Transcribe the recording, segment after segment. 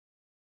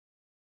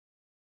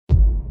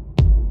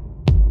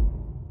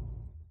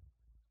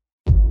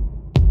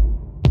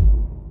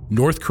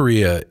North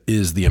Korea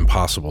is the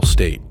impossible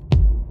state.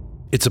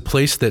 It's a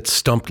place that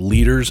stumped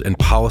leaders and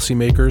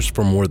policymakers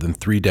for more than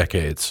 3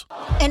 decades.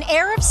 An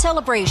air of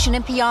celebration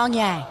in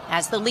Pyongyang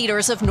as the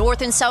leaders of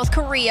North and South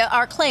Korea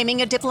are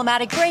claiming a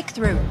diplomatic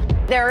breakthrough.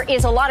 There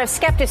is a lot of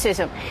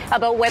skepticism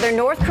about whether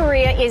North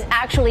Korea is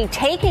actually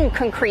taking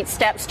concrete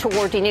steps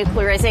toward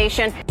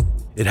denuclearization.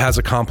 It has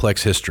a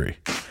complex history,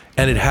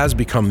 and it has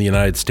become the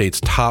United States'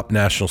 top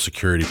national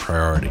security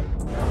priority.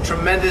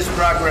 Tremendous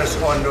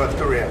progress on North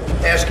Korea.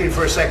 Asking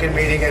for a second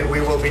meeting, and we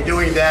will be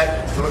doing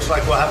that. It looks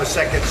like we'll have a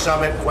second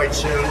summit quite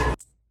soon.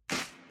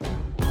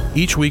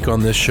 Each week on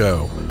this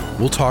show,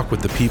 we'll talk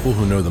with the people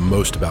who know the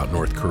most about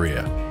North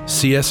Korea.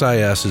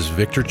 CSIS's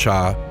Victor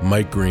Cha,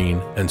 Mike Green,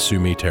 and Sue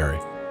Mi Terry.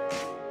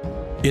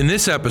 In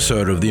this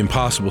episode of The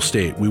Impossible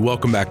State, we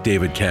welcome back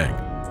David Kang.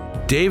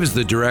 Dave is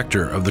the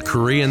director of the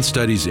Korean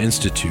Studies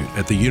Institute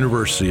at the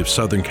University of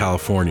Southern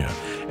California,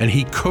 and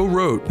he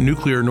co-wrote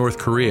Nuclear North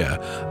Korea,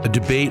 a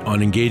debate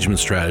on engagement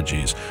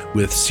strategies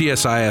with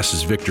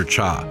CSIS's Victor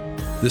Cha.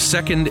 The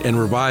second and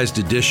revised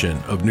edition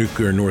of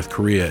Nuclear North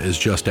Korea is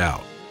just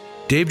out.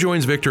 Dave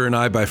joins Victor and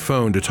I by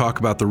phone to talk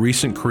about the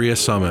recent Korea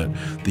summit,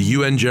 the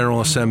UN General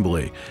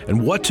Assembly,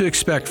 and what to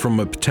expect from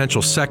a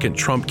potential second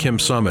Trump-Kim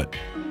summit.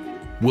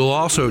 We'll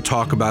also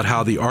talk about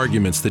how the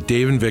arguments that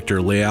Dave and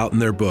Victor lay out in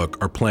their book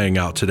are playing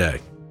out today.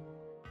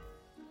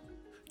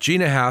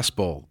 Gina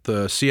Haspel,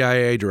 the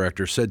CIA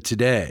director, said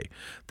today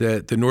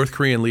that the North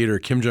Korean leader,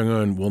 Kim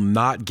Jong-un, will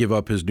not give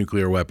up his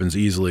nuclear weapons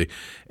easily,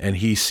 and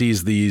he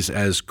sees these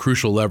as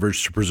crucial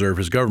leverage to preserve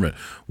his government.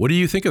 What do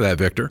you think of that,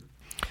 Victor?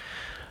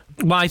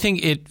 Well, I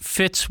think it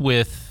fits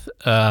with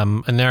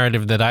a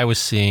narrative that I was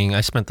seeing.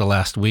 I spent the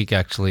last week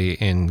actually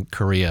in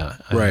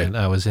Korea. Right. And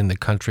I was in the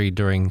country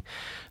during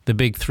the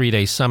big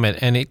 3-day summit,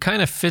 and it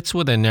kind of fits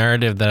with a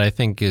narrative that I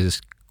think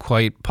is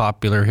quite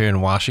popular here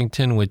in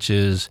Washington, which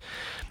is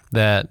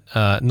that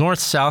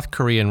North-South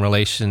Korean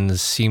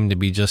relations seem to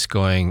be just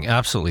going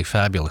absolutely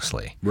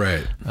fabulously.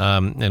 Right.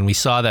 And we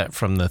saw that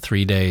from the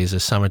 3 days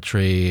of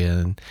summitry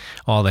and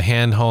all the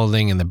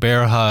hand-holding and the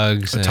bear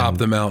hugs. Atop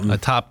the mountain.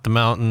 Atop the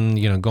mountain,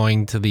 you know,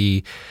 going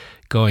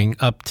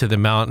up to the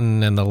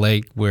mountain and the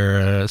lake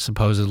where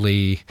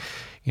supposedly,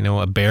 you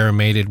know, a bear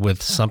mated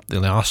with something,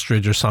 an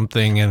ostrich or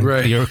something, and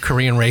the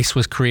Korean race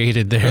was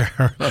created there.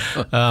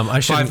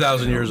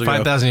 5,000 years ago.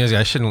 5,000 years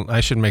ago.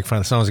 I shouldn't make fun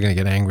of. Someone's going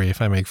to get angry if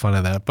I make fun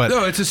of that. But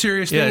no, it's a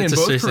serious thing in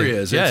both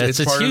Koreas. Yeah, it's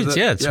huge.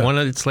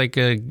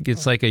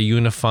 It's like a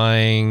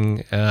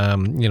unifying,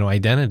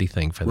 identity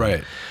thing for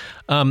them.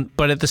 Right.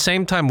 But at the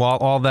same time, while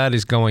all that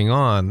is going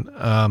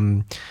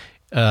on,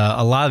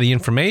 a lot of the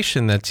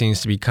information that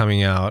seems to be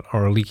coming out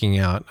or leaking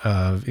out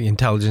of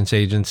intelligence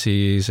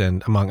agencies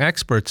and among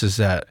experts is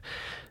that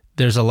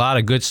there's a lot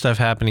of good stuff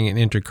happening in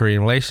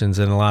inter-Korean relations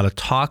and a lot of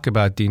talk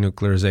about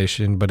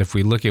denuclearization. But if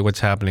we look at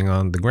what's happening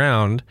on the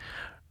ground,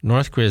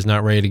 North Korea is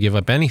not ready to give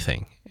up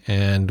anything.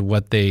 And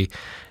what they,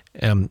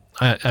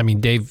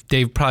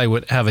 Dave probably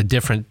would have a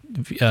different,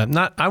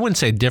 I wouldn't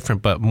say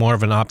different, but more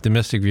of an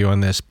optimistic view on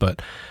this.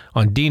 But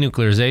on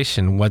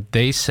denuclearization, what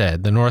they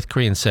said, the North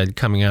Koreans said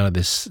coming out of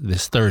this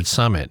third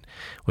summit,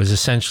 was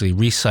essentially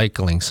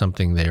recycling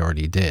something they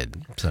already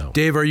did. So,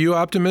 Dave, are you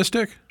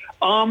optimistic?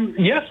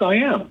 Yes, I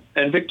am.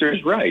 And Victor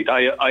is right.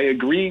 I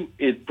agree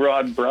in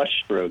broad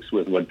brushstrokes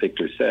with what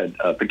Victor said,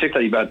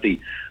 particularly about the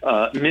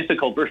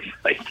mythical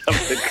birthright of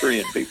the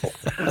Korean people.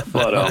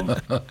 But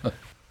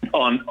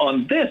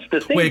on this,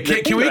 the thing. Wait,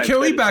 can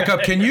we back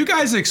up? Can you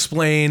guys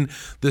explain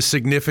the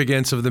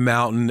significance of the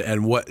mountain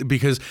and what?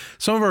 Because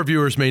some of our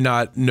viewers may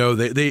not know.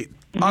 They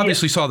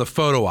obviously saw the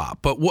photo op,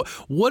 but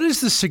what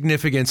is the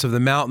significance of the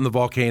mountain, the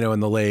volcano,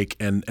 and the lake,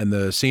 and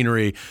the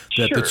scenery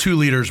that the two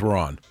leaders were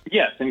on?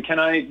 Yes, and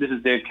this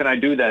is Dave. Can I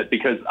do that?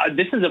 Because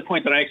this is a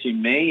point that I actually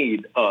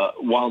made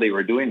while they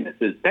were doing this.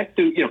 Is back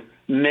to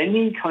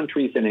many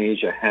countries in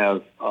Asia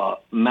have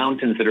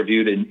mountains that are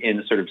viewed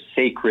in sort of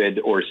sacred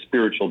or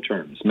spiritual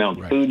terms.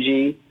 Mount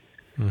Fuji,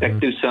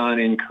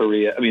 Baekdusan in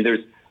Korea.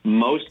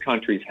 Most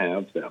countries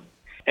have them.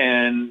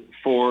 And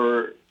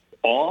for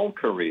all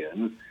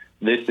Koreans,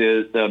 this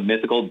is the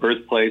mythical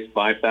birthplace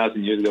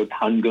 5,000 years ago.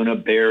 Tangun, a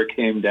bear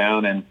came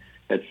down, and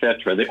et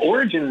cetera. The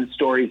origin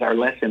stories are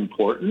less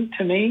important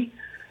to me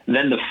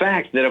than the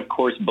fact that, of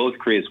course, both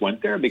Koreas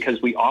went there,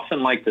 because we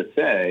often like to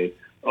say,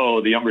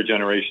 the younger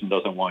generation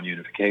doesn't want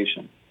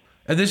unification.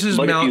 And this is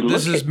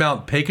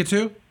Mount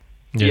Paektu?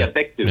 Yeah,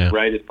 Paektu,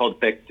 right? It's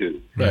called Paektu.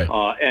 Right.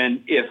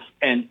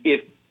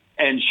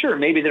 And sure,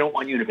 maybe they don't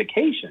want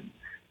unification,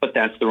 but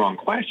that's the wrong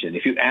question.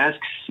 If you ask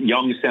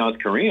young South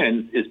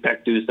Koreans, is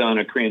Paektusan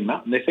a Korean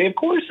mountain? They say, of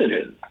course it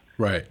is.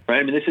 Right.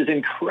 This is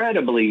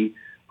incredibly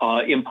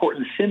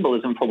important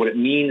symbolism for what it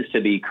means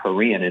to be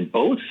Korean, and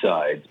both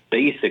sides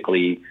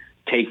basically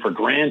take for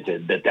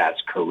granted that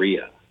that's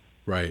Korea.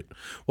 Right.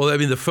 Well,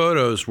 the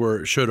photos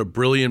showed a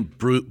brilliant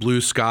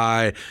blue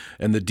sky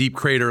and the deep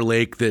crater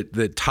lake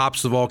that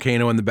tops the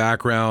volcano in the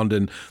background,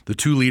 and the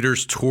two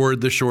leaders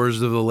toured the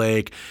shores of the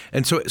lake.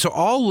 And so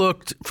all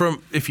looked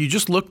if you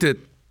just looked at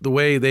the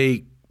way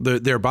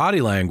their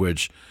body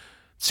language,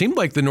 seemed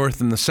like the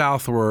North and the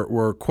South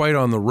were quite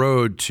on the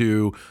road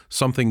to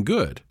something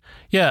good.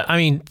 Yeah, I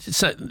mean,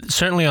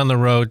 certainly on the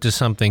road to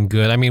something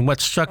good. I mean, what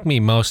struck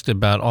me most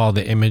about all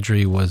the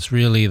imagery was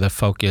really the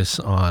focus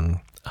on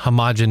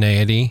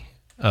homogeneity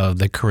of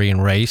the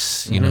Korean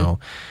race. You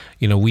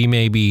know, we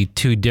may be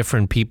two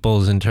different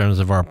peoples in terms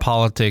of our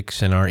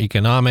politics and our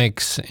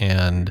economics,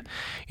 and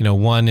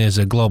one is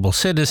a global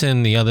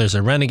citizen, the other is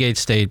a renegade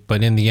state,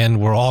 but in the end,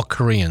 we're all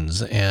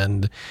Koreans.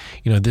 And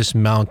this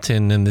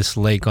mountain and this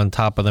lake on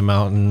top of the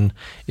mountain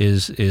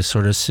is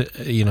sort of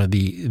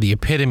the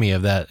epitome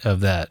of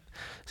that.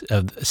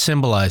 Of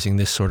symbolizing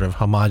this sort of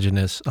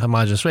homogeneous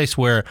race,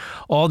 where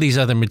all these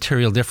other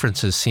material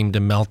differences seem to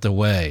melt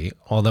away.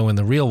 Although in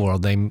the real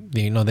world they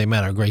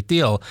matter a great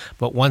deal,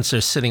 but once they're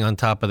sitting on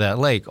top of that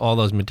lake, all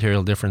those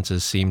material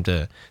differences seem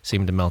to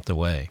melt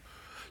away.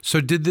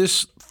 So did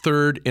this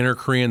third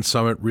Inter-Korean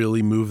summit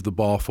really move the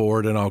ball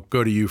forward? And I'll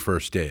go to you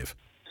first, Dave.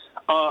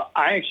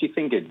 I actually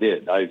think it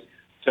did.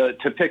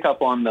 To pick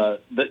up on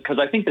because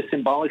I think the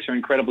symbolics are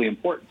incredibly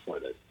important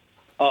for this.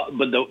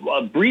 But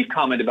a brief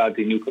comment about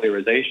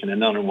denuclearization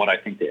and then on what I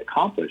think they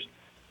accomplished.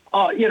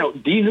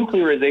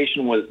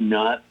 Denuclearization was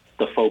not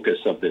the focus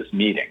of this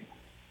meeting.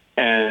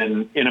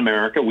 And in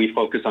America, we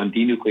focus on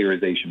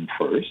denuclearization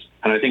first.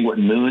 And I think what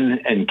Moon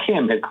and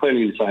Kim had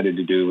clearly decided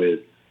to do is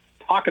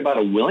talk about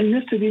a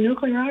willingness to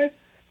denuclearize,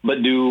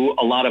 but do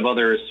a lot of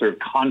other sort of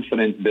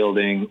confidence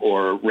building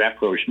or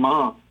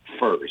rapprochement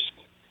first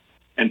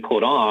and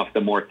put off the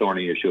more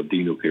thorny issue of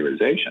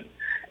denuclearization.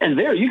 And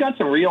there, you got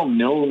some real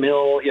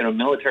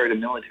military to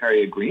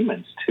military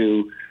agreements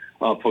to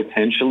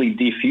potentially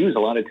defuse a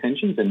lot of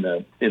tensions in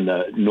the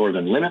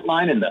northern limit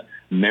line, in the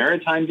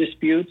maritime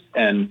disputes,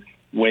 and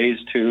ways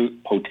to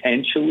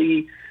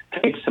potentially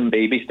take some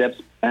baby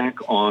steps back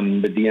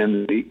on the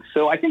DMZ.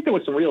 So I think there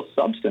was some real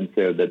substance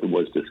there that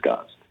was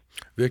discussed.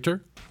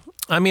 Victor?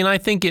 I mean, I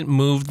think it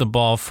moved the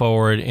ball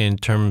forward in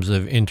terms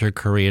of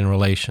inter-Korean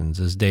relations.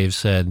 As Dave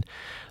said,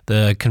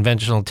 the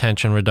conventional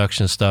tension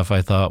reduction stuff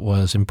I thought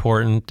was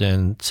important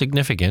and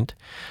significant.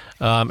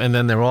 And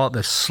then there were all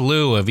the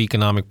slew of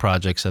economic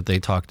projects that they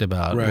talked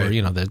about, right,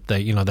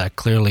 where, that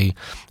clearly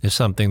is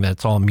something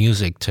that's all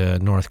music to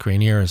North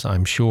Korean ears,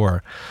 I'm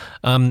sure.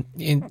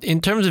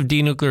 In terms of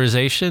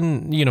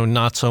denuclearization,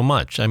 not so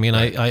much. I mean,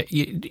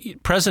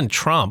 right. President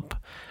Trump,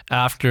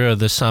 after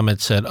the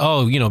summit, said,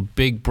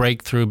 big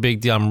breakthrough,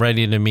 big deal, I'm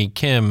ready to meet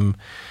Kim.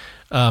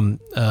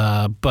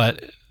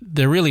 But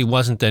there really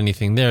wasn't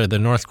anything there. The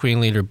North Korean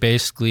leader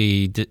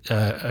basically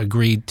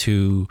agreed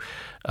to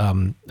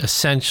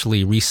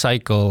essentially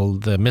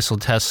recycle the missile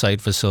test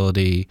site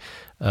facility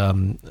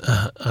and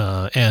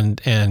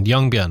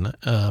Yongbyon,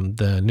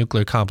 the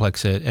nuclear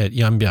complex at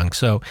Yongbyon.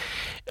 So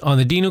on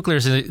the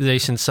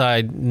denuclearization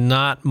side,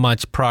 not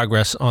much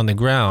progress on the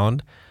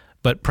ground.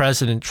 But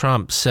President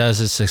Trump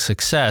says it's a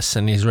success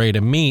and he's ready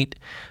to meet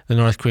the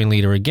North Korean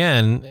leader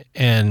again.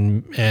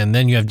 And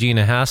then you have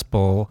Gina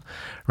Haspel,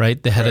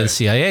 right, the head of the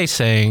CIA,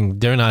 saying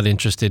they're not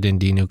interested in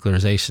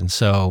denuclearization.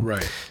 So,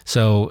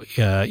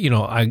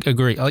 I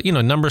agree.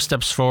 A number of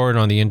steps forward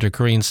on the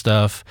inter-Korean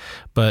stuff,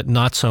 but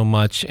not so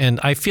much. And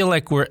I feel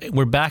like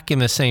we're back in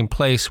the same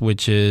place,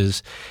 which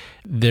is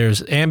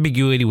there's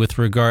ambiguity with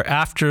regard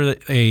after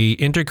a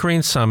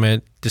inter-Korean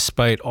summit.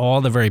 Despite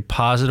all the very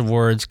positive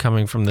words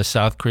coming from the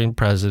South Korean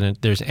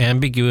president, there's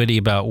ambiguity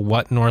about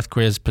what North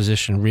Korea's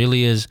position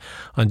really is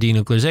on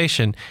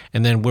denuclearization.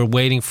 And then we're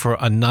waiting for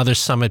another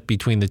summit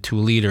between the two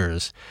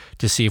leaders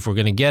to see if we're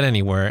going to get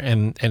anywhere.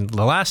 And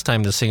the last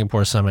time the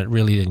Singapore summit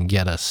really didn't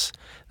get us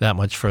that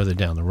much further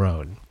down the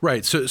road.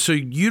 Right. So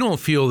you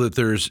don't feel that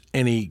there's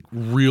any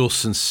real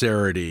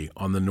sincerity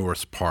on the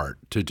North's part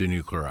to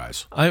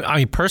denuclearize? I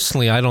mean,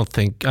 personally, I don't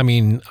think. I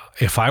mean,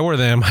 if I were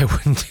them, I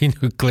wouldn't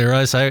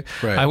denuclearize.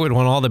 I would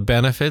want all the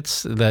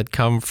benefits that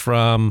come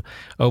from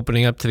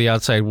opening up to the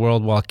outside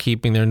world while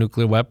keeping their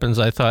nuclear weapons.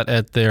 I thought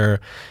at their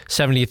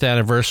 70th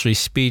anniversary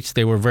speech,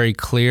 they were very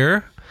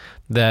clear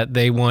that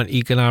they want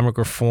economic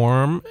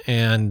reform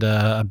and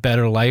a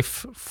better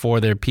life for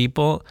their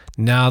people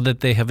now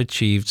that they have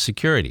achieved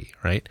security,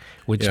 right?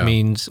 Which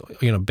means,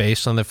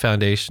 based on the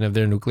foundation of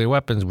their nuclear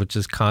weapons, which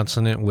is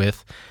consonant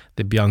with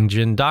the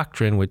Byungjin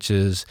Doctrine, which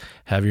is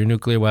have your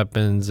nuclear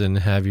weapons and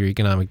have your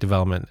economic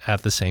development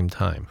at the same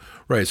time.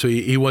 Right. So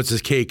he wants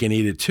his cake and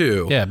eat it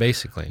too. Yeah,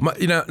 basically.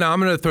 Now I'm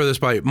going to throw this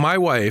by you. My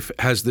wife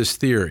has this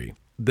theory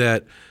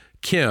that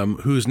Kim,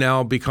 who's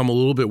now become a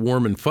little bit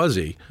warm and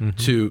fuzzy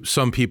to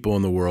some people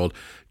in the world,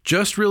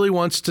 just really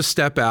wants to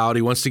step out.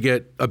 He wants to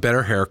get a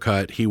better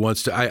haircut. He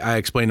wants to. I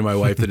explained to my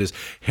wife that his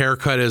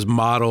haircut is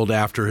modeled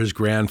after his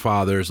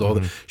grandfather's.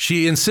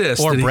 She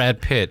insists. Or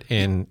Brad Pitt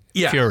in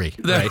Fury.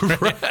 Right.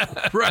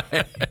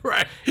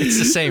 Right. It's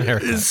the same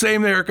haircut. It's the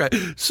same haircut.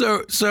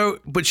 So,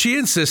 but she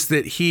insists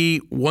that he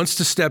wants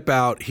to step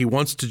out. He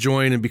wants to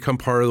join and become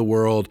part of the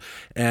world,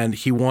 and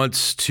he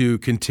wants to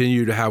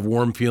continue to have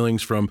warm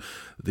feelings from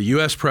the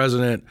U.S.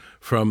 president,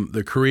 from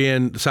the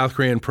South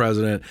Korean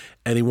president,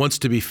 and he wants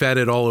to be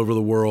feted all over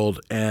the world,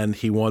 and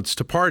he wants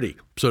to party,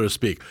 so to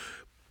speak.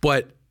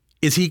 But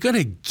Is he going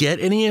to get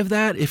any of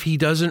that if he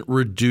doesn't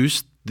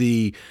reduce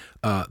the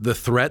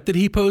threat that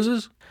he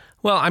poses?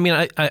 Well, I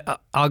mean,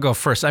 I'll go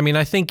first. I mean,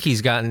 I think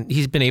he's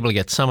been able to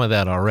get some of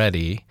that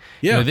already.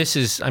 Yeah. This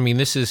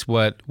is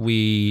what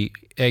we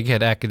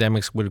egghead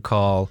academics would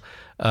call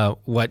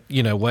what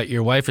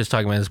your wife is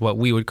talking about is what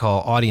we would call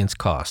audience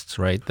costs,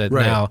 right? That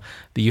now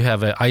that you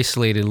have an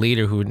isolated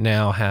leader who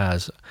now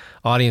has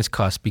audience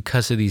costs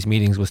because of these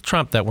meetings with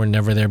Trump that were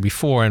never there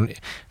before. And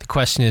the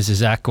question is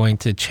that going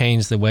to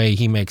change the way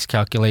he makes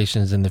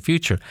calculations in the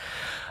future?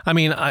 I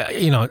mean,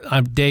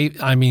 Dave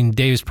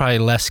is probably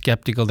less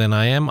skeptical than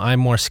I am. I'm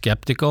more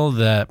skeptical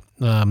that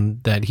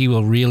he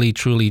will really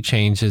truly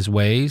change his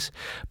ways.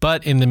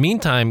 But in the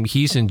meantime,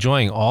 he's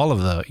enjoying all of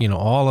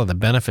the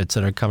benefits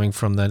that are coming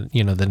from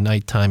the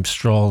nighttime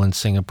stroll in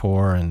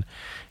Singapore, and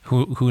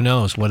who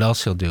knows what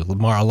else he'll do.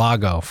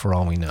 Mar-a-Lago, for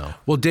all we know.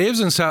 Well, Dave's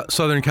in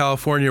Southern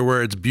California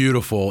where it's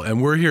beautiful,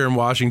 and we're here in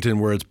Washington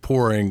where it's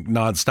pouring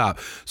nonstop.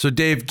 So,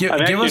 Dave,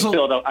 I'm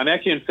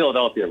actually in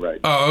Philadelphia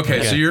right now. Oh,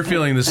 okay. So you're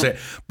feeling the same.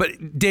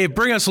 But, Dave,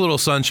 bring us a little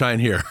sunshine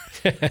here.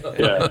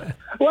 Yeah.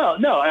 Well,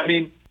 no, I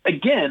mean,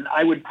 again,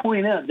 I would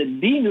point out that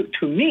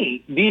to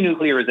me,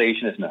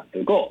 denuclearization is not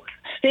the goal.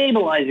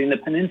 Stabilizing the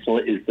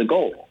peninsula is the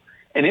goal.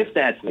 And if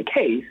that's the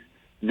case,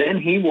 then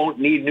he won't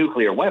need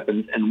nuclear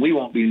weapons, and we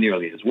won't be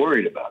nearly as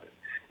worried about it.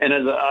 And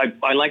as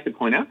I like to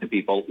point out to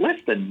people, less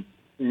than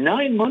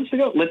 9 months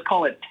ago, let's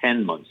call it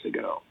 10 months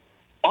ago,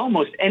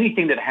 almost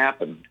anything that's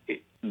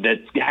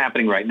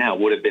happening right now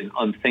would have been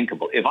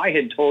unthinkable. If I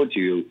had told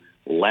you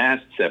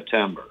last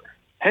September,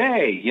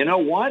 hey, you know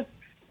what?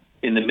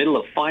 In the middle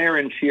of fire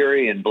and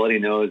fury and bloody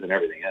nose and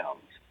everything else,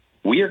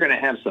 we are going to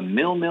have some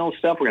mill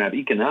stuff. We're going to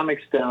have economic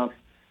stuff.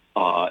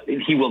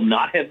 He will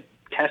not have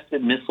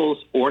tested missiles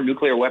or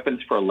nuclear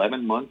weapons for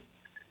 11 months.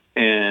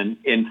 And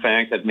in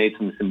fact, I've made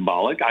some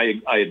symbolic,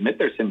 I admit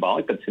they're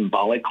symbolic, but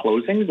symbolic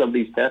closings of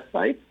these test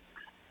sites.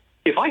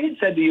 If I had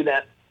said to you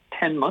that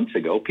 10 months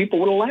ago, people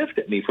would have laughed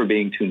at me for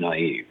being too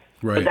naive.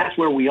 Right. But that's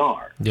where we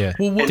are. Yeah.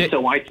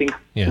 So I think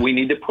we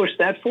need to push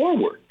that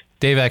forward.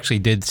 Dave actually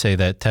did say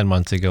that 10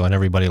 months ago, and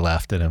everybody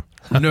laughed at him.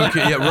 No,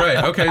 yeah,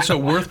 right. Okay, so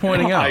worth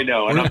pointing out. I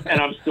know, and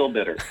I'm still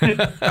bitter.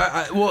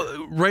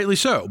 Well, rightly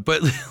so.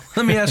 But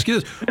let me ask you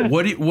this: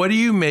 what do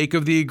you make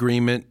of the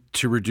agreement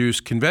to reduce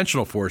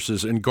conventional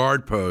forces and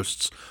guard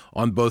posts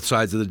on both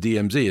sides of the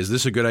DMZ? Is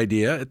this a good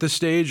idea at this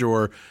stage,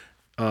 or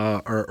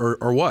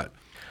what?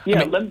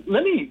 Yeah, let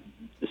me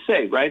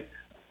say, right,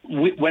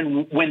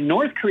 when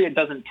North Korea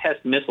doesn't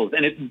test missiles,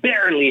 and it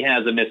barely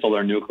has a missile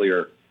or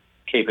nuclear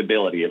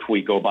capability if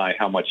we go by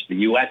how much the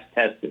U.S.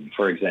 tested,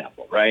 for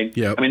example, right?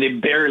 Yep. I mean, they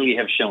barely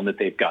have shown that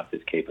they've got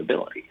this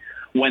capability.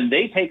 When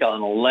they take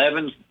an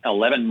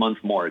 11-month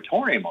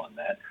moratorium on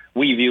that,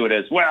 we view it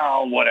as,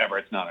 well, whatever,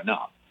 it's not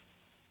enough.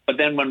 But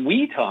then when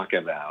we talk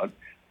about,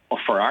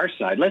 for our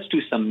side, let's do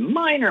some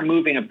minor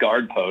moving of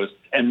guard posts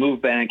and move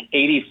back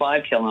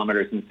 85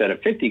 kilometers instead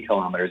of 50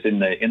 kilometers in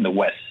the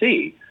West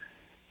Sea,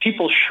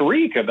 people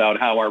shriek about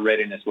how our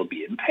readiness will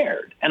be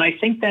impaired. And I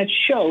think that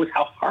shows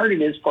how hard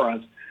it is for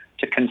us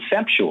to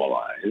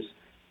conceptualize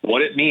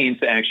what it means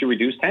to actually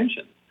reduce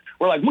tension.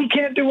 We're like, we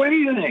can't do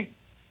anything.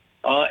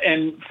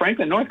 And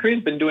frankly, North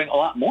Korea's been doing a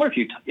lot more if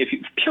you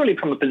purely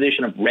from a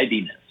position of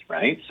readiness,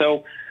 right?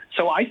 So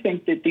I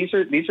think that these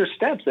are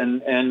steps,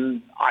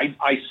 and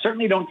I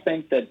certainly don't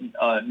think that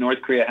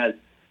North Korea has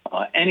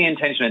any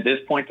intention at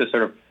this point to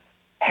sort of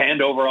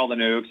hand over all the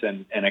nukes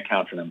and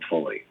account for them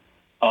fully.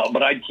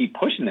 But I'd keep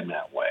pushing them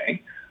that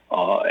way,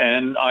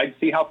 and I'd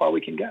see how far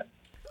we can get.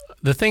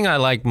 The thing I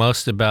like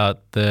most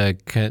about the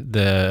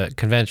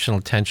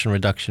conventional tension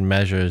reduction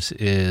measures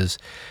is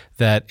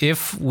that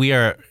if we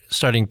are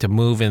starting to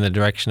move in the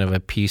direction of a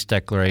peace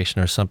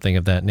declaration or something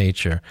of that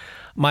nature,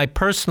 my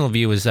personal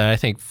view is that I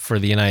think for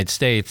the United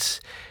States,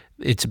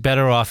 it's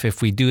better off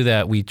if we do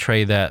that, we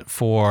trade that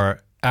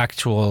for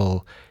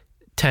actual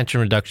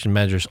tension reduction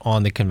measures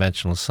on the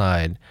conventional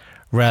side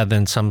rather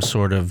than some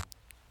sort of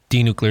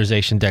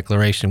denuclearization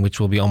declaration, which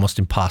will be almost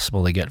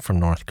impossible to get from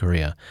North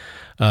Korea.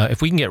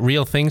 If we can get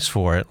real things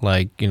for it,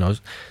 like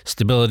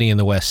stability in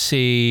the West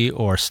Sea,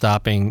 or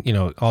stopping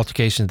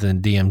altercations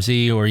in the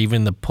DMZ, or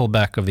even the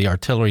pullback of the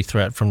artillery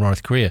threat from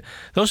North Korea,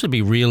 those would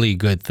be really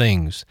good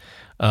things.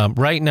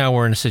 Right now,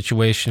 we're in a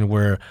situation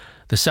where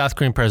the South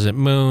Korean President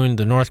Moon,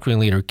 the North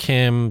Korean leader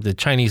Kim, the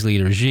Chinese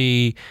leader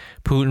Xi,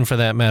 Putin for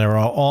that matter,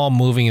 are all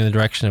moving in the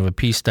direction of a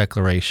peace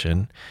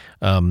declaration.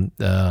 And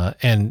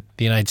the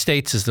United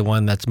States is the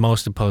one that's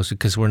most opposed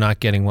because we're not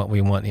getting what we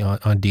want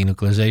on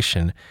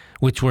denuclearization,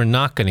 which we're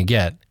not going to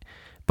get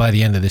by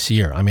the end of this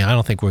year. I mean, I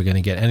don't think we're going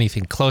to get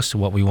anything close to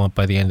what we want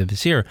by the end of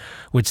this year,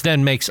 which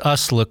then makes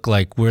us look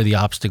like we're the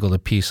obstacle to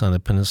peace on the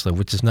peninsula,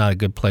 which is not a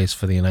good place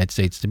for the United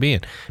States to be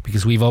in,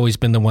 because we've always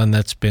been the one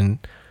that's been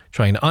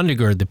trying to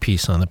undergird the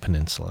peace on the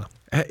peninsula.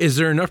 Is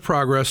there enough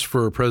progress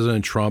for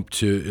President Trump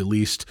to at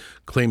least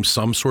claim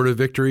some sort of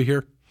victory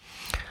here?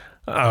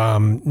 No. I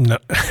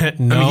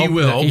mean, he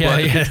will. Yeah,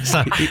 it's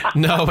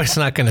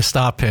not going to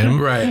stop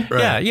him. Right.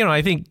 Yeah,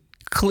 I think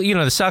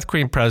the South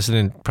Korean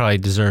president probably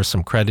deserves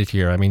some credit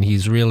here. I mean,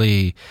 he's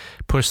really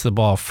pushed the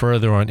ball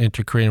further on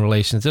inter-Korean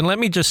relations. And let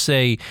me just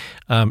say,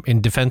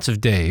 in defense of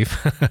Dave,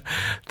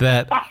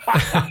 that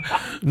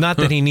not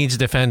that he needs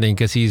defending,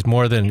 because he's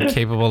more than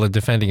capable of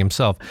defending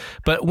himself.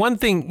 But one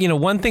thing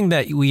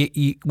that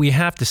we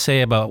have to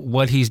say about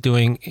what he's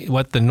doing,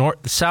 what the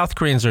South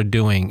Koreans are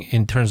doing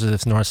in terms of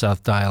this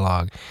North-South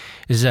dialogue,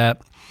 is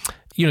that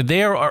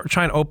they are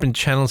trying to open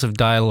channels of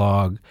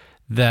dialogue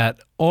that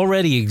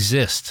already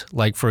exist,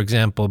 like, for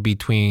example,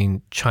 between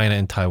China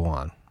and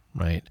Taiwan,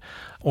 right?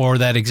 Or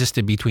that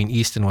existed between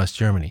East and West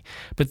Germany.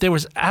 But there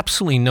was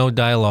absolutely no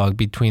dialogue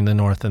between the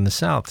North and the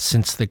South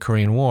since the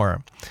Korean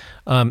War.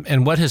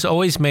 And what has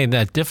always made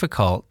that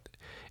difficult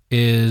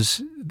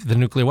is the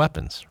nuclear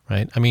weapons,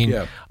 right? I mean,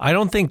 I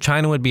don't think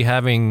China would be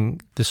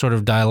having the sort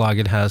of dialogue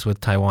it has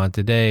with Taiwan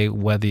today,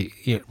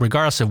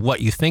 regardless of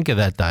what you think of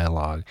that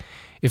dialogue,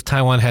 if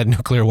Taiwan had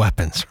nuclear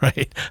weapons,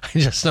 right? I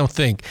just don't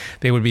think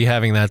they would be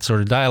having that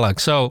sort of dialogue.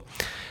 So,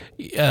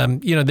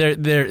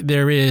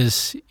 there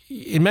is,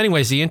 in many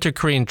ways, the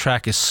inter-Korean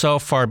track is so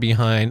far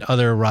behind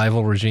other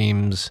rival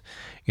regimes,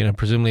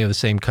 presumably of the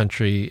same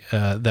country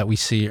that we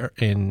see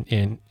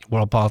in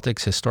world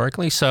politics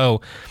historically.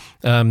 So,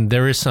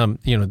 there is some,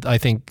 I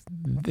think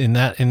in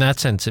that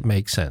sense it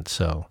makes sense.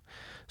 So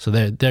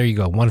there you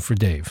go, one for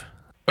Dave.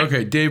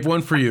 Okay, Dave,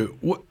 one for you.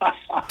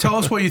 Tell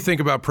us what you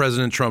think about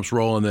President Trump's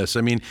role in this.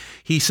 I mean,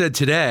 he said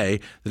today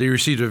that he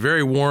received a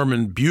very warm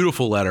and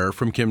beautiful letter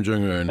from Kim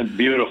Jong-un.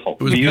 Beautiful.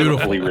 It was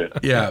beautifully written.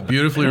 Yeah,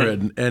 beautifully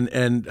written.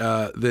 And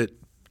that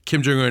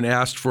Kim Jong-un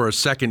asked for a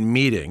second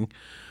meeting.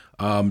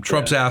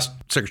 Trump's asked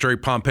Secretary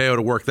Pompeo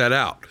to work that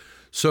out.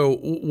 So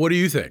what do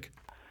you think?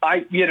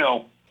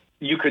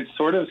 You could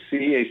sort of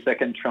see a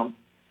second Trump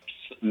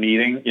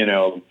meeting,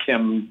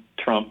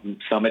 Kim-Trump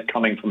summit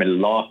coming from a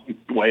long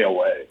way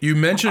away. You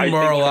mentioned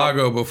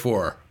Mar-a-Lago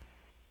before.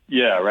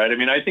 Yeah, right. I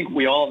mean, I think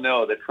we all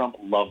know that Trump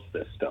loves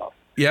this stuff.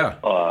 Yeah.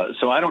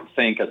 So I don't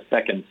think a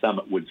second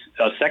summit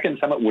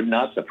would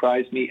not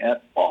surprise me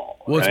at all.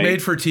 Well, it's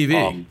made for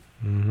TV.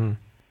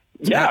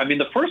 Yeah, I mean,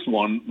 the first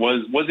one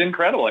was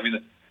incredible. I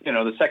mean,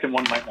 the second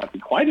one might not be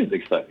quite as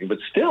exciting, but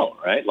still,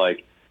 right?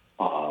 Like,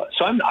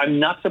 so I'm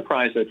not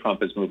surprised that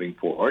Trump is moving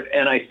forward,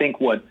 and I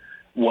think what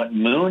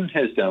Moon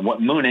has done,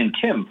 what Moon and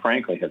Kim,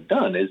 frankly, have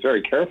done, is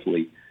very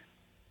carefully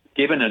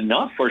given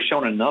enough or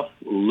shown enough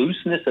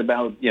looseness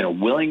about,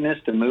 willingness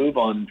to move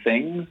on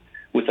things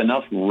with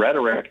enough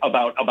rhetoric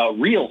about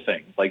real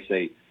things, like,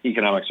 say,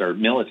 economics or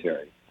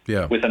military,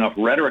 with enough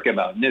rhetoric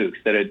about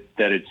nukes that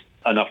it's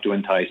enough to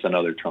entice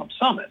another Trump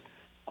summit.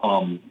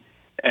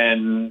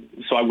 And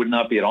so I would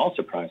not be at all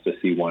surprised to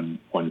see one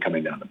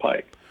coming down the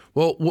pike.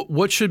 Well,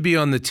 what should be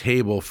on the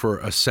table for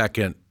a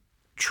second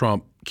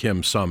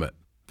Trump-Kim summit?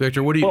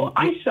 Victor, what do you? Well,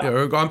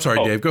 I'm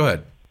sorry, Dave. Go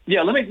ahead.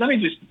 Yeah, let me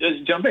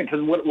just jump in,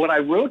 because what I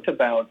wrote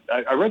about,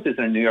 I wrote this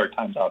in a New York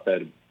Times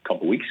op-ed a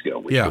couple weeks ago,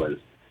 which was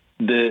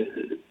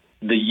the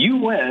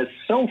U.S.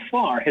 so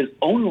far has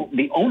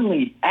the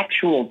only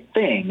actual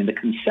thing, the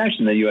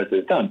concession the U.S.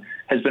 has done,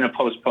 has been a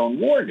postponed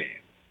war game,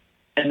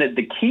 and that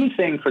the key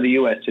thing for the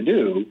U.S. to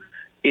do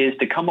is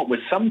to come up with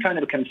some kind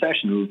of a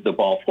concession to move the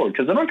ball forward,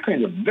 because the North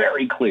Koreans are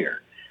very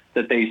clear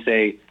that they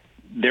say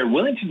they're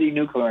willing to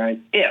denuclearize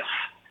if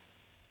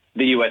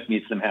the U.S.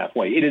 meets them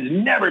halfway. It has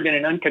never been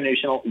an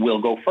unconditional,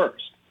 we'll go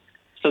first.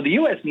 So the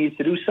U.S. needs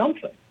to do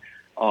something.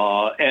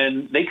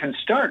 And they can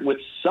start with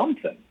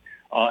something.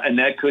 And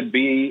that could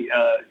be,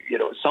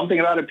 something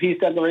about a peace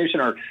declaration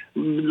or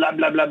blah,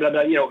 blah, blah, blah,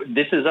 blah.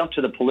 This is up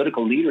to the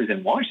political leaders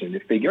in Washington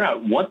to figure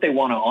out what they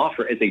want to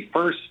offer as a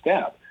first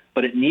step.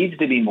 But it needs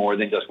to be more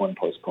than just one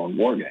postponed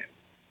war game.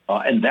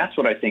 And that's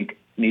what I think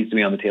needs to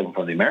be on the table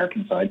from the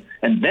American side.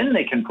 And then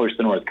they can push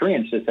the North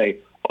Koreans to say,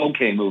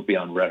 okay, move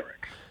beyond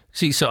rhetoric.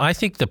 See, so I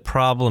think the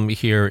problem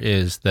here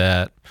is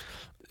that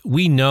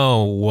we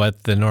know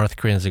what the North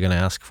Koreans are going to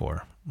ask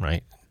for,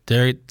 right?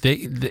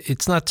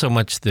 It's not so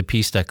much the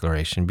peace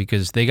declaration,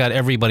 because they got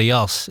everybody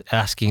else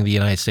asking the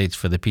United States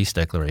for the peace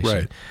declaration.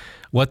 Right.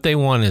 What they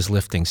want is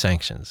lifting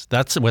sanctions.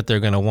 That's what they're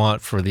going to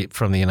want from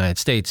the United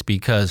States,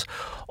 because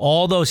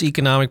all those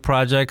economic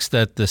projects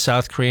that the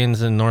South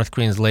Koreans and North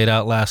Koreans laid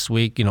out last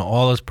week,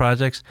 all those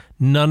projects,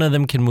 none of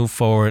them can move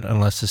forward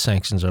unless the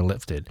sanctions are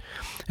lifted.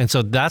 And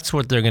so that's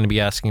what they're going to be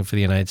asking for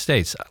the United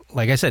States.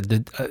 Like I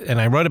said,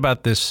 and I wrote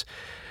about this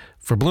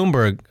for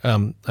Bloomberg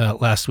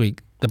last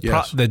week,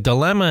 the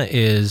dilemma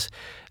is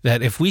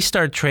that if we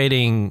start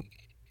trading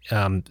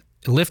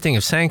lifting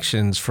of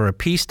sanctions for a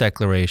peace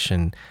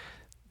declaration,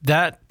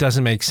 that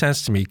doesn't make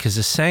sense to me, because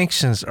the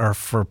sanctions are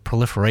for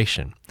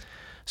proliferation.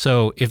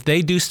 So if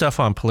they do stuff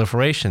on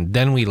proliferation,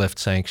 then we lift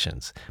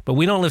sanctions. But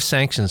we don't lift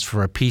sanctions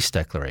for a peace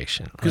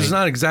declaration. Because it's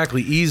not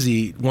exactly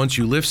easy once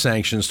you lift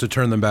sanctions to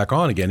turn them back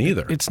on again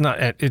either. It's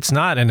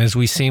not. And as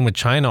we've seen with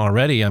China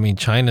already, I mean,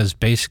 China's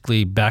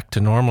basically back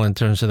to normal in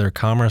terms of their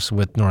commerce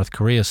with North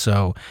Korea.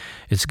 So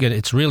it's good.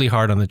 It's really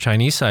hard on the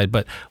Chinese side.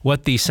 But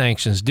what these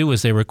sanctions do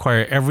is they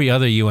require every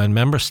other UN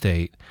member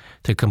state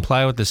to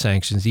comply with the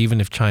sanctions,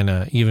 even if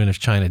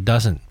China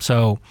doesn't.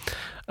 So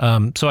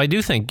So I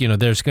do think,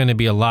 there's going to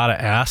be a lot of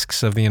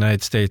asks of the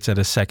United States at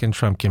a second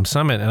Trump-Kim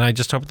summit. And I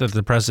just hope that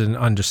the president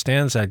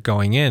understands that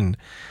going in,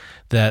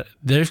 that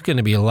there's going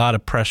to be a lot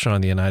of pressure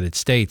on the United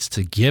States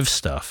to give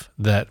stuff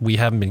that we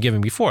haven't been giving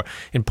before.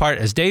 In part,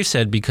 as Dave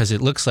said, because it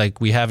looks like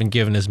we haven't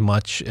given as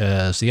much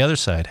as the other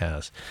side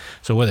has.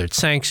 So whether it's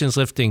sanctions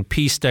lifting,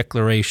 peace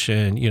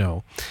declaration,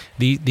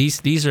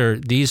 these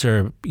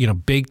are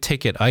big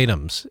ticket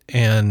items,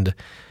 and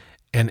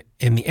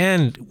in the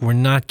end, we're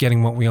not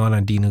getting what we want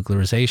on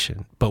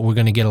denuclearization, but we're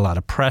going to get a lot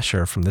of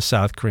pressure from the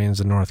South Koreans,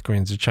 the North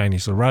Koreans, the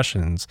Chinese, the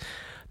Russians,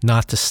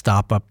 not to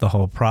stop up the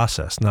whole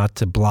process, not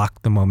to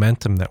block the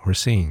momentum that we're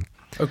seeing.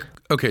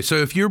 Okay, so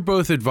if you're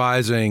both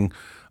advising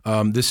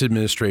this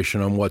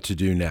administration on what to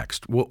do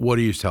next, what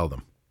do you tell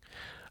them?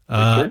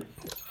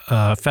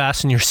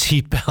 Fasten your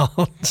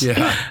seatbelts.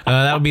 Yeah.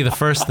 That would be the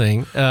first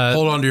thing.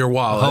 Hold on to your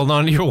wallet. Hold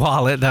on to your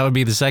wallet. That would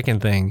be the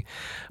second thing.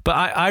 But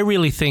I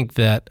really think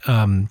that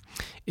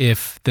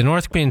if the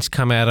North Koreans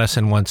come at us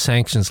and want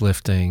sanctions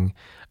lifting,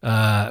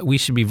 we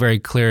should be very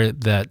clear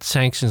that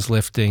sanctions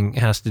lifting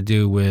has to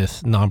do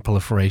with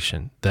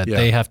non-proliferation, that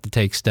they have to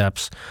take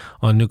steps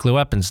on nuclear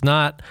weapons,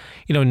 not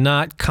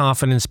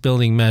confidence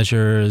building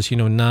measures,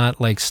 not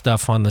like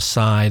stuff on the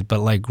side, but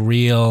like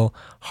real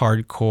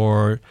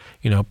hardcore,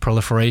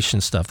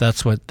 proliferation stuff.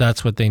 That's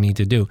what they need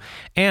to do.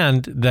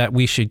 And that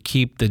we should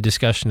keep the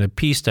discussion of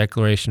peace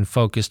declaration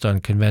focused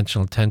on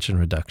conventional tension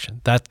reduction.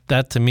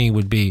 That to me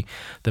would be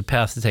the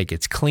path to take.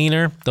 It's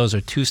cleaner. Those are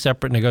two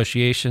separate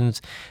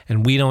negotiations,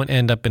 and we don't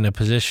end up in a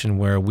position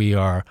where we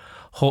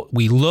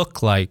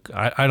look like,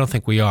 I don't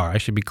think we are, I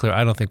should be clear,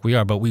 I don't think we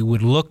are, but we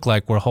would look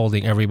like we're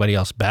holding everybody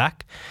else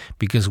back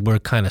because we're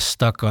kind of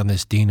stuck on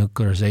this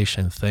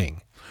denuclearization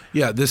thing.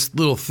 Yeah, this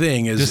little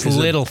thing is... This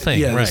little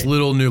thing, right. This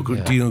little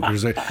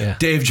denuclearization. Yeah.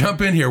 Dave, jump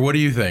in here. What do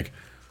you think?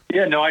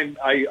 Yeah, no,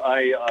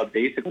 I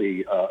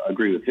basically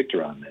agree with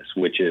Victor on this,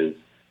 which is,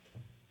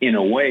 in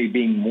a way,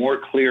 being more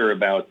clear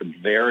about the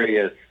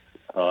various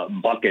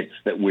buckets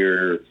that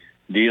we're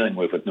dealing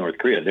with North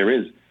Korea. There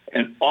is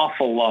an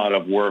awful lot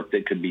of work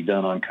that could be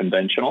done on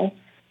conventional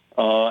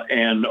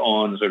and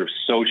on sort of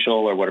social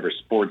or whatever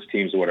sports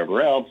teams or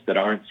whatever else that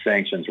aren't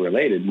sanctions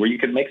related, where you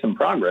can make some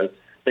progress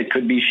that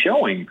could be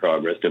showing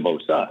progress to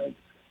both sides,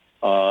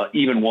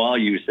 even while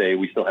you say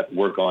we still have to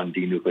work on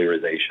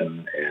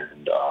denuclearization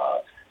and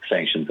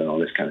sanctions and all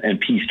this and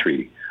peace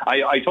treaty.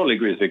 I totally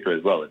agree with Victor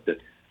as well. That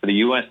for the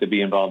U.S. to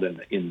be involved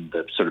in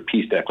the sort of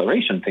peace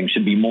declaration thing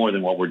should be more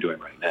than what we're doing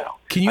right now.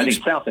 I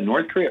think South and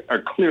North Korea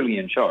are clearly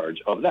in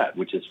charge of that,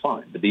 which is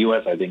fine. But the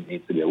U.S., I think,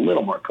 needs to be a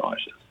little more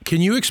cautious.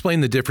 Can you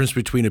explain the difference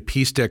between a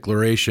peace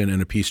declaration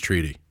and a peace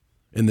treaty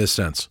in this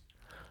sense?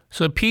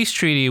 So a peace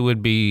treaty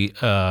would be,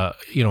 a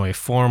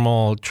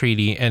formal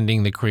treaty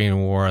ending the Korean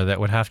War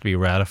that would have to be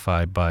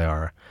ratified by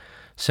our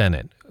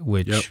Senate,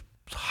 which is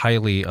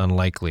highly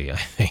unlikely, I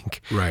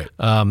think. Right.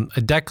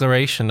 A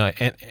declaration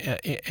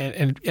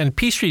and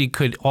peace treaty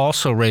could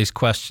also raise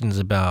questions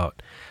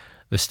about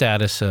the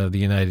status of the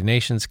United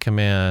Nations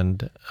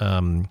Command,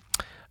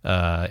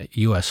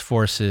 U.S.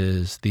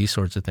 forces, these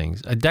sorts of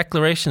things. A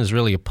declaration is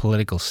really a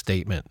political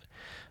statement.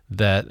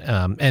 That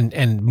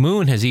and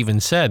Moon has even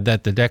said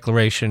that the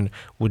declaration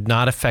would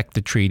not affect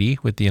the treaty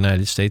with the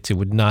United States. It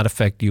would not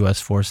affect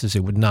U.S. forces.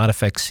 It would not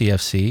affect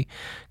CFC,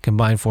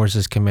 Combined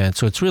Forces Command.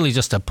 So it's really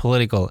just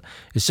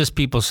it's just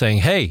people saying,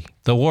 "Hey,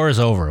 the war is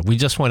over. We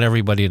just want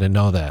everybody to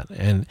know that."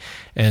 And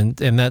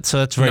that's very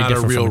different from a treaty. Not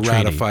a real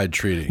ratified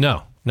treaty.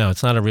 No,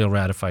 it's not a real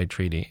ratified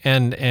treaty,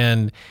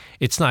 and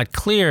it's not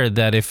clear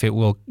that if it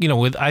will,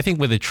 I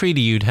think with a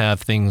treaty you'd have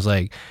things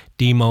like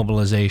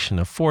demobilization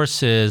of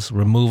forces,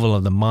 removal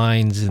of the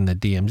mines in the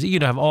DMZ.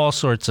 You'd have all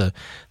sorts of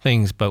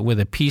things, but with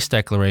a peace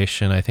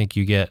declaration, I think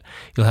you'll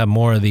have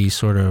more of these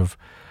sort of,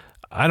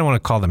 I don't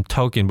want to call them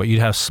token, but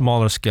you'd have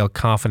smaller scale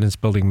confidence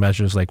building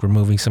measures like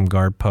removing some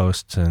guard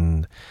posts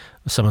and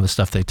some of the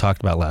stuff they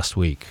talked about last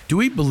week. Do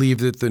we believe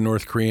that the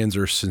North Koreans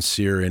are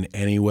sincere in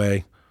any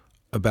way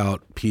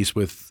about peace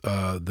with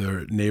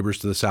their neighbors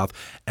to the south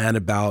and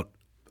about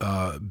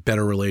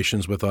better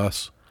relations with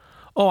us?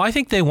 Oh, I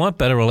think they want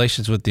better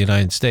relations with the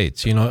United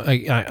States.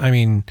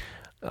 I'm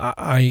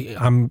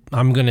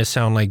going to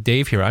sound like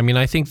Dave here. I mean,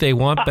 I think they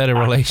want better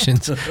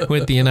relations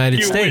with the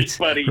United States.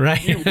 You wish, buddy.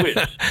 Right? You wish.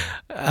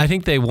 I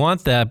think they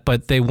want that,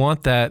 but they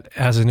want that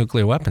as a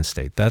nuclear weapon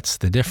state. That's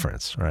the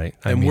difference, right?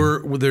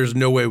 There's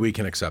no way we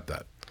can accept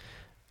that.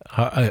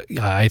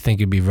 I think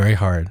it'd be very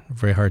hard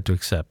to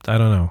accept. I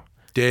don't know.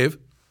 Dave?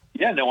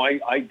 Yeah, no,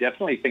 I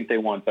definitely think they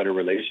want better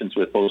relations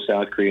with both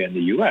South Korea and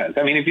the U.S.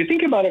 I mean, if you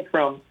think about it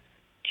from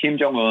Kim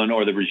Jong-un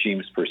or the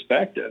regime's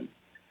perspective,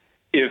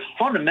 if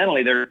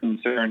fundamentally they're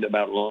concerned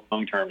about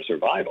long-term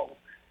survival,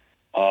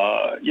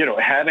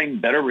 having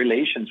better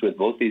relations with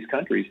both these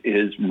countries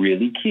is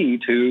really key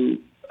to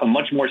a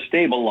much more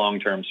stable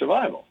long-term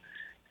survival,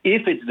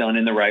 if it's done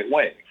in the right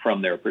way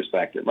from their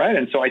perspective, right?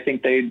 And so I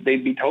think they'd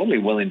be totally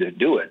willing to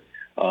do it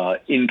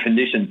in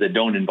conditions that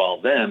don't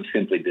involve them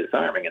simply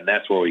disarming, and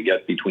that's where we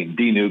get between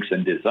denukes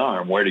and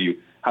disarm.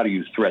 How do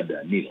you thread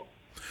that needle?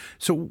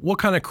 So what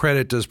kind of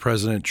credit does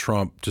President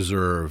Trump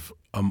deserve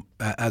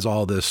as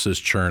all this is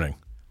churning?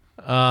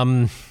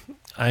 I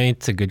think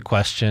it's a good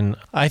question.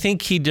 I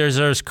think he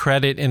deserves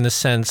credit in the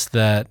sense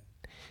that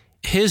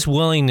his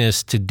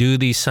willingness to do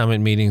these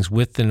summit meetings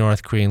with the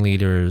North Korean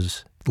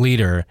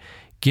leader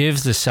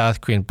gives the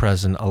South Korean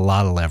president a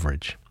lot of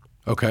leverage.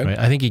 Okay. Right?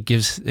 I think it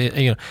gives,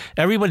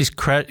 everybody's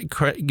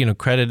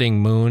crediting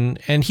Moon,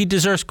 and he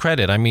deserves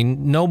credit. I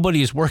mean,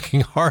 nobody is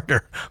working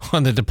harder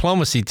on the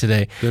diplomacy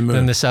today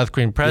than the South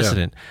Korean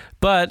president. Yeah.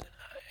 But,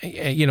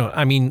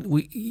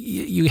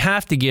 you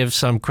have to give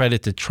some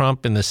credit to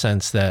Trump in the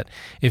sense that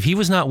if he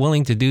was not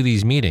willing to do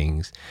these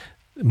meetings,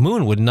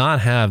 Moon would not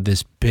have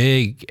this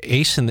big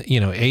ace in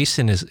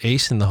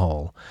the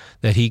hole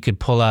that he could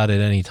pull out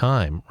at any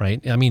time,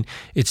 right? I mean,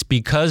 it's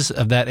because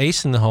of that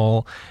ace in the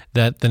hole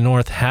that the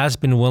North has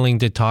been willing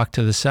to talk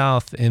to the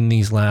South in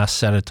these last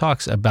set of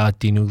talks about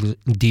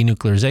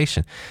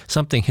denuclearization,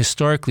 something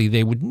historically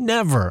they would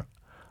never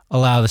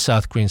allow the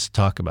South Koreans to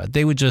talk about.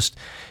 They would just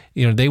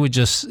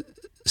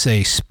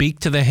say, speak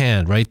to the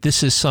hand, right?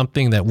 This is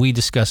something that we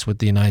discuss with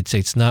the United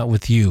States, not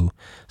with you,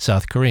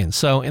 South Koreans.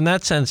 So in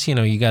that sense,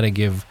 you got to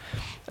give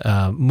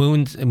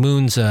Moon's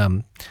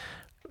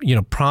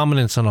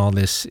prominence on all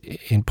this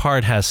in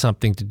part has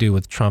something to do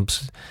with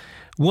Trump's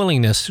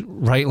willingness,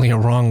 rightly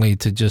or wrongly,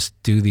 to just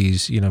do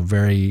these,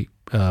 very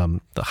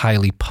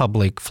highly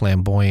public,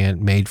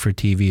 flamboyant, made for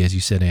TV, as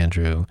you said,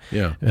 Andrew,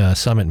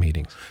 summit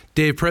meetings.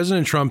 Dave,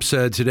 President Trump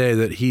said today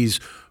that he's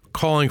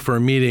calling for a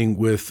meeting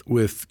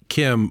with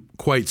Kim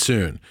quite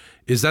soon.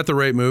 Is that the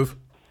right move?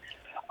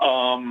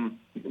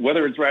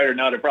 Whether it's right or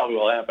not, it probably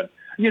will happen.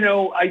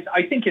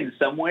 I think in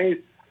some ways,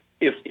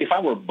 if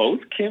I were both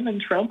Kim and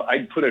Trump,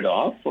 I'd put it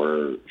off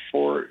for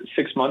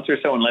 6 months or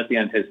so and let the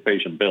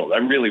anticipation build. I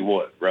really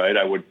would, right?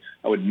 I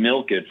would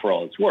milk it for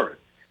all it's worth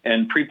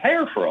and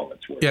prepare for all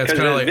it's worth. Yeah, it's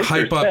kind of like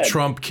hype up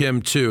Trump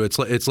Kim too. It's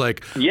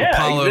like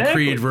Apollo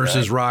Creed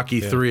versus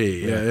Rocky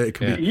 3. Yeah, it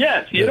could be.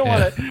 Yes, you don't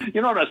want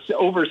to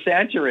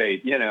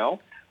oversaturate,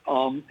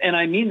 and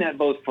I mean that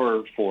both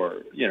for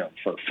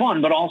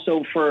fun, but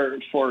also for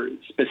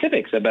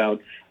specifics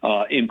about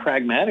in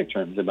pragmatic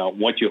terms about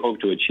what you hope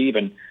to achieve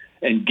and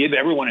give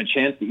everyone a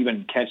chance to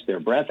even catch their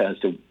breath as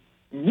to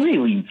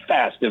really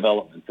fast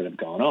developments that have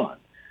gone on.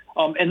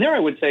 And there I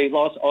would say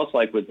also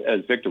like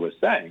as Victor was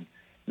saying,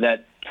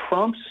 that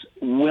Trump's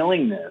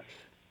willingness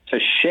to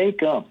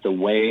shake up the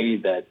way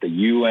that the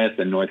U.S.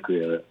 and North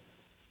Korea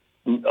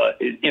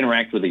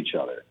interact with each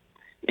other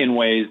in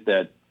ways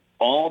that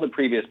all the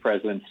previous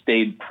presidents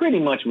stayed pretty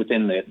much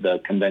within the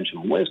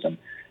conventional wisdom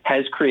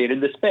has created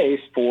the space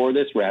for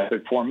this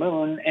rapid for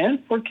Moon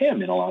and for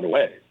Kim in a lot of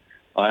ways.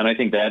 And I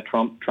think that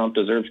Trump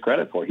deserves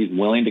credit for. He's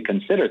willing to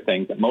consider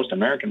things that most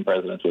American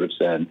presidents would have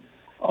said,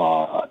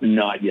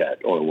 not yet,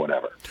 or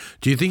whatever.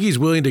 Do you think he's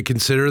willing to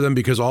consider them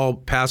because all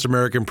past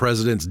American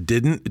presidents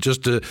didn't,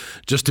 just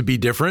to be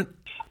different?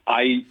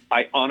 I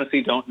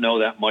honestly don't know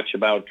that much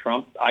about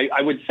Trump.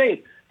 I would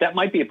say that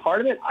might be a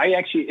part of it. I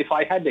actually, if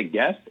I had to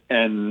guess,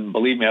 and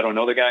believe me, I don't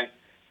know the guy,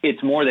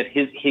 it's more that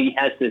he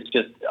has this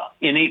just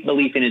innate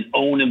belief in his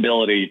own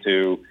ability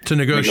to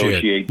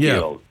negotiate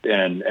deals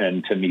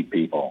and to meet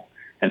people.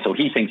 And so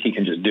he thinks he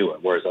can just do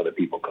it, whereas other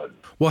people couldn't.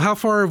 Well, how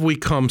far have we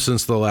come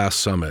since the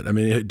last summit? I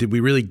mean, what did we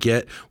really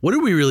get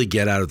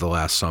out of the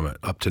last summit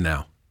up to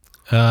now?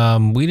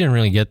 We didn't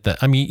really get that.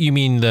 I mean, you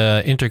mean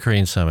the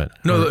Inter-Korean summit?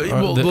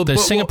 No, the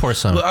Singapore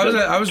summit.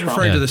 I was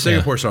referring to the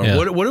Singapore summit. Yeah.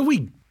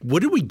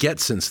 What did we get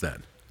since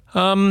then?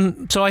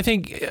 So I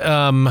think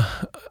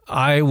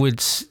I would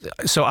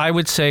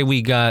say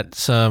we got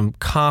some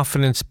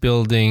confidence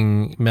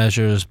building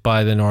measures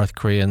by the North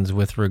Koreans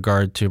with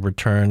regard to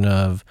return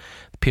of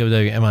POW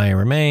MIA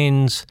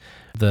remains,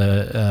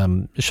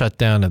 the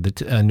shutdown of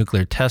the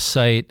nuclear test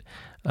site,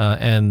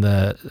 and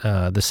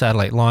the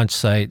satellite launch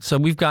site. So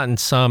we've gotten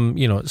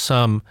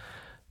some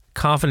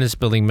confidence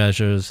building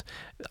measures.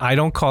 I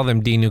don't call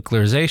them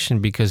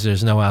denuclearization because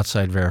there's no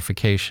outside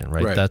verification,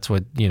 right? That's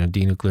what,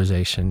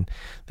 denuclearization,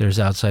 there's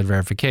outside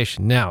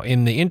verification. Now,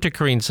 in the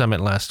Inter-Korean summit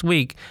last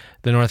week,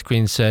 the North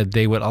Koreans said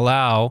they would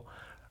allow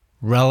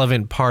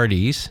relevant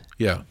parties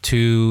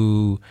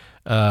to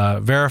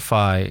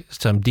verify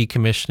some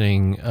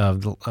decommissioning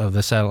of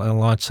the satellite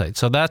launch site.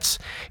 So that's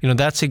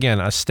again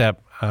a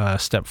step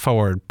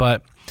forward.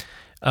 But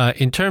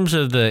in terms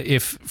of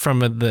from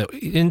the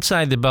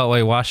inside the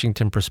Beltway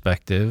Washington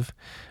perspective,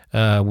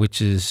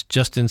 which is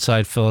just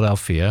inside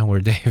Philadelphia, where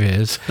Dave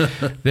is,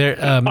 there's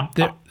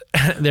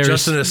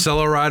just an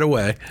Acela ride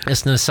away.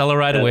 It's an Acela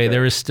ride away.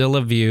 There is still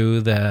a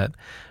view that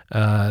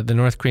the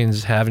North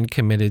Koreans haven't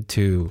committed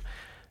to,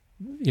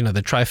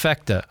 the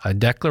trifecta: a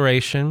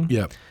declaration,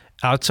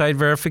 outside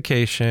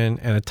verification,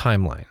 and a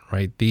timeline,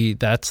 right?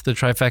 That's the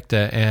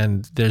trifecta.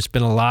 And there's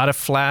been a lot of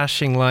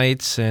flashing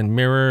lights and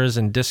mirrors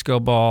and disco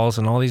balls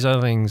and all these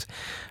other things.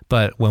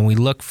 But when we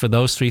look for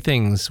those three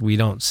things, we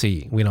don't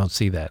see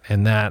that.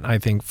 And that, I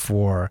think,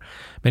 for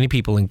many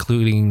people,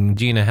 including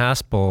Gina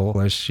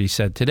Haspel, as she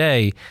said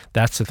today,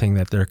 that's the thing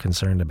that they're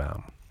concerned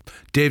about.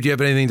 Dave, do you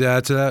have anything to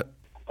add to that?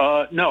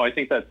 No, I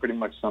think that pretty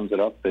much sums it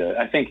up.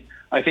 I think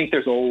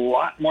there's a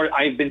lot more.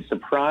 I've been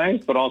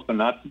surprised, but also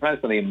not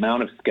surprised by the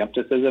amount of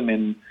skepticism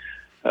in,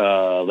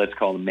 let's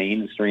call it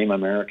mainstream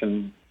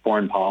American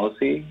foreign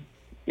policy,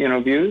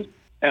 views.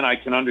 And I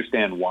can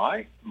understand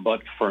why.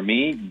 But for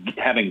me,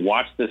 having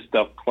watched this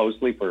stuff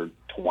closely for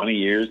 20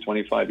 years,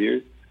 25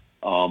 years,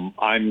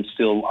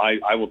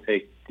 I will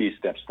take these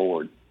steps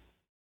forward.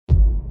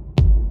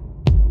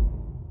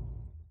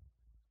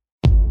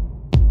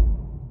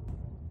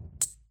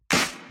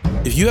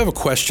 If you have a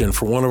question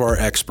for one of our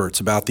experts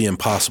about the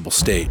impossible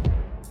state,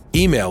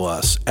 email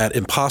us at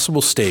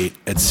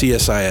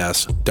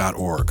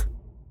impossiblestate@csis.org.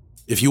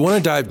 If you want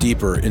to dive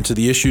deeper into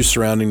the issues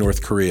surrounding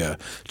North Korea,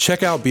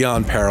 check out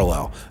Beyond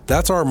Parallel.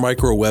 That's our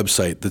micro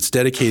website that's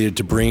dedicated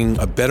to bringing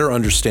a better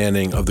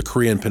understanding of the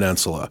Korean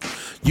Peninsula.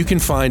 You can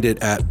find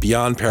it at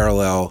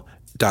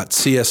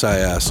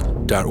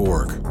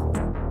beyondparallel.csis.org.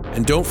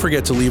 And don't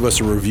forget to leave us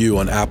a review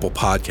on Apple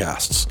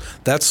Podcasts.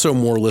 That's so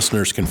more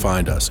listeners can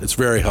find us. It's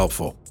very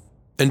helpful.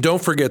 And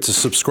don't forget to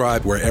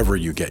subscribe wherever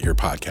you get your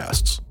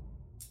podcasts.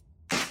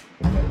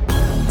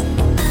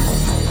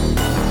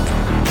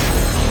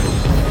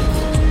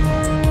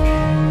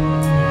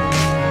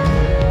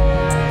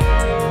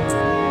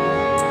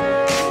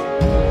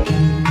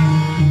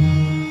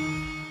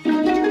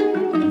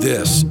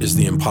 This is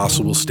The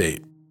Impossible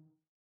State.